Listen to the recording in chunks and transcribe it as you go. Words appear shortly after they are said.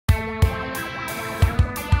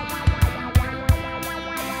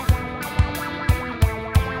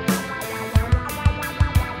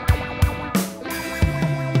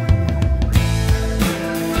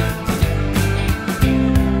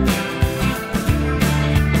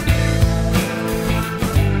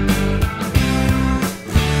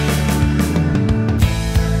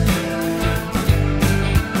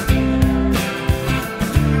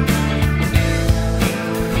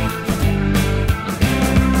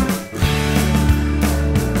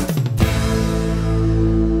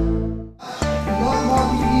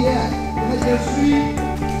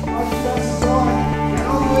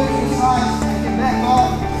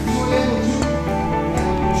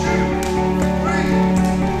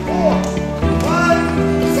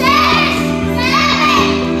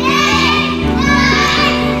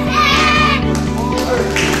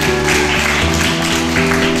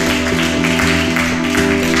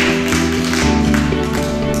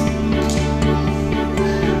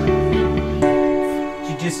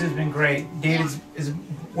great. David is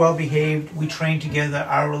well behaved. We train together.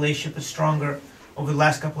 Our relationship is stronger. Over the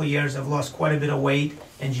last couple of years, I've lost quite a bit of weight,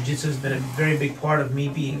 and jiu-jitsu has been a very big part of me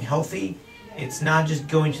being healthy. It's not just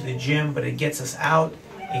going to the gym, but it gets us out.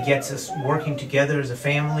 It gets us working together as a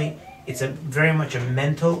family. It's very much a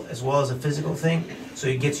mental as well as a physical thing. So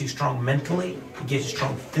it gets you strong mentally, it gets you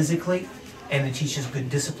strong physically, and it teaches good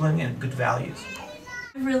discipline and good values.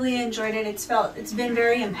 I really enjoyed it. It's been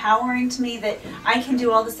very empowering to me that I can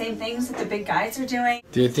do all the same things that the big guys are doing.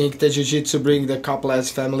 Do you think that Jiu-Jitsu bring the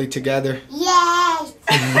Coppola's family together? Yes!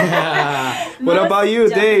 What about you,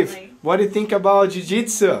 definitely. Dave? What do you think about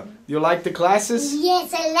Jiu-Jitsu? You like the classes?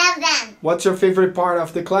 Yes, I love them. What's your favorite part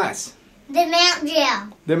of the class? The mount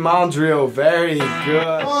drill. The mount drill, very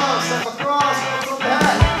good. Step across, from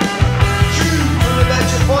that. Shoot,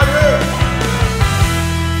 that's your partner.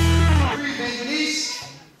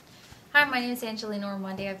 Hi, my name is Angelina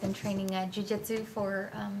Ormonde. I've been training Jiu-Jitsu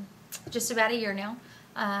for just about a year now.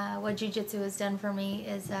 What Jiu-Jitsu has done for me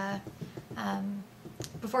is,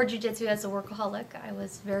 before Jiu-Jitsu as a workaholic, I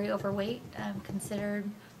was very overweight, considered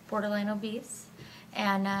borderline obese.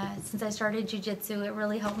 And since I started Jiu-Jitsu, it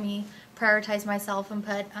really helped me prioritize myself and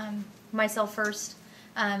put myself first.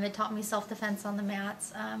 It taught me self-defense on the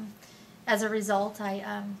mats. As a result, I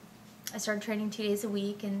started training 2 days a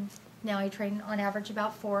week, and now I train on average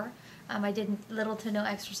about 4. I did little to no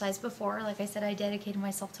exercise before. Like I said, I dedicated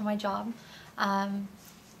myself to my job.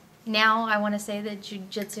 Now I want to say that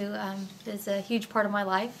Jiu-Jitsu is a huge part of my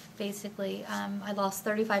life. Basically, I lost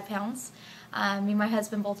 35 pounds. Me and my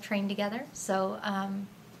husband both trained together, so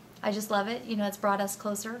I just love it. You know, it's brought us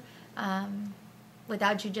closer.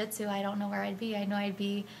 Without Jiu-Jitsu, I don't know where I'd be. I know I'd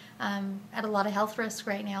be at a lot of health risk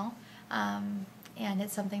right now, and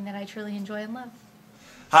it's something that I truly enjoy and love.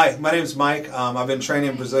 Hi, my name is Mike. I've been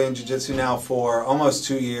training Brazilian Jiu Jitsu now for almost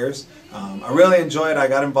 2 years. I really enjoy it. I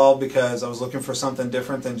got involved because I was looking for something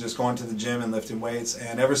different than just going to the gym and lifting weights.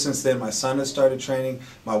 And ever since then, my son has started training.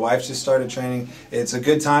 My wife just started training. It's a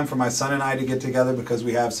good time for my son and I to get together because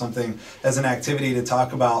we have something as an activity to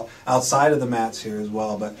talk about outside of the mats here as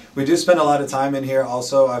well. But we do spend a lot of time in here.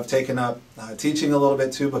 Also, I've taken up teaching a little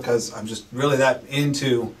bit too because I'm just really that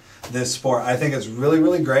into this sport. I think it's really,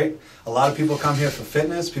 really great. A lot of people come here for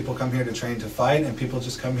fitness, people come here to train to fight, and people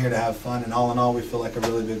just come here to have fun, and all in all we feel like a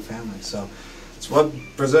really big family. So it's what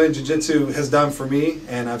Brazilian Jiu-Jitsu has done for me,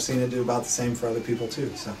 and I've seen it do about the same for other people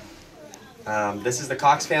too. So this is the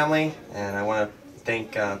Cox family, and I want to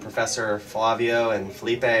thank Professor Flavio and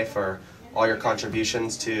Felipe for all your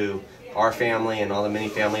contributions to our family and all the many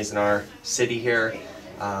families in our city here.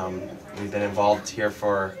 We've been involved here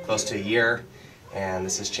for close to a year, and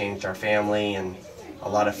this has changed our family, and a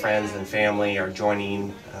lot of friends and family are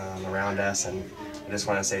joining around us, and I just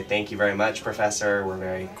want to say thank you very much, Professor. We're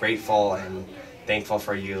very grateful and thankful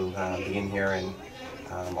for you being here and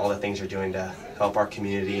all the things you're doing to help our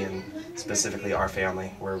community and specifically our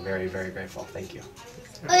family. We're very, very grateful. Thank you.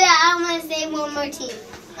 Oh yeah, I want to say one more team.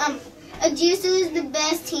 Jiu-Jitsu is the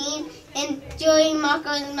best team, and Joey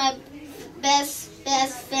Marco is my best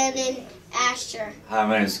friend and Asher. Hi,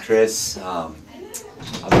 my name is Chris.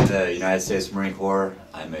 I'm in the United States Marine Corps.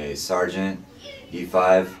 I'm a sergeant,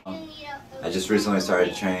 E5. I just recently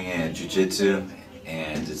started training in Jiu-Jitsu,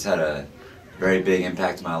 and it's had a very big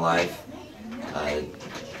impact on my life.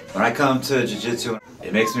 When I come to Jiu-Jitsu,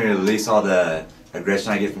 it makes me release all the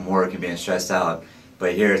aggression I get from work and being stressed out.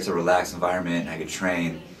 But here it's a relaxed environment. I could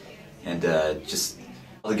train, and just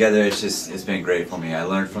altogether it's been great for me. I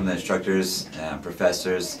learned from the instructors and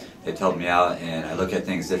professors. They've helped me out, and I look at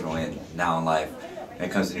things differently now in life. When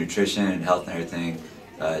it comes to nutrition and health and everything,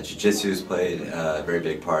 Jiu-Jitsu has played a very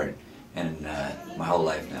big part in my whole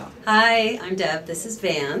life now. Hi, I'm Deb. This is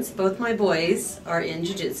Vance. Both my boys are in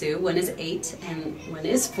Jiu-Jitsu. One is 8 and one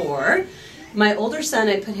is 4. My older son,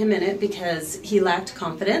 I put him in it because he lacked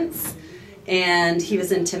confidence and he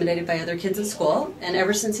was intimidated by other kids at school. And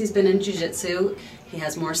ever since he's been in Jiu-Jitsu, he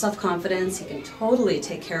has more self-confidence. He can totally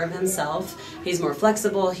take care of himself. He's more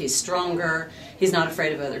flexible. He's stronger. He's not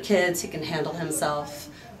afraid of other kids. He can handle himself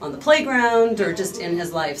on the playground or just in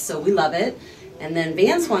his life. So we love it. And then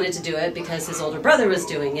Vance wanted to do it because his older brother was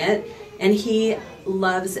doing it, and he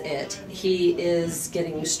loves it. He is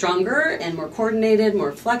getting stronger and more coordinated,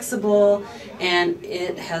 more flexible, and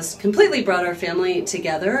it has completely brought our family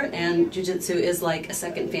together, and Jiu-Jitsu is like a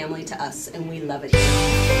second family to us, and we love it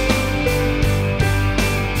here.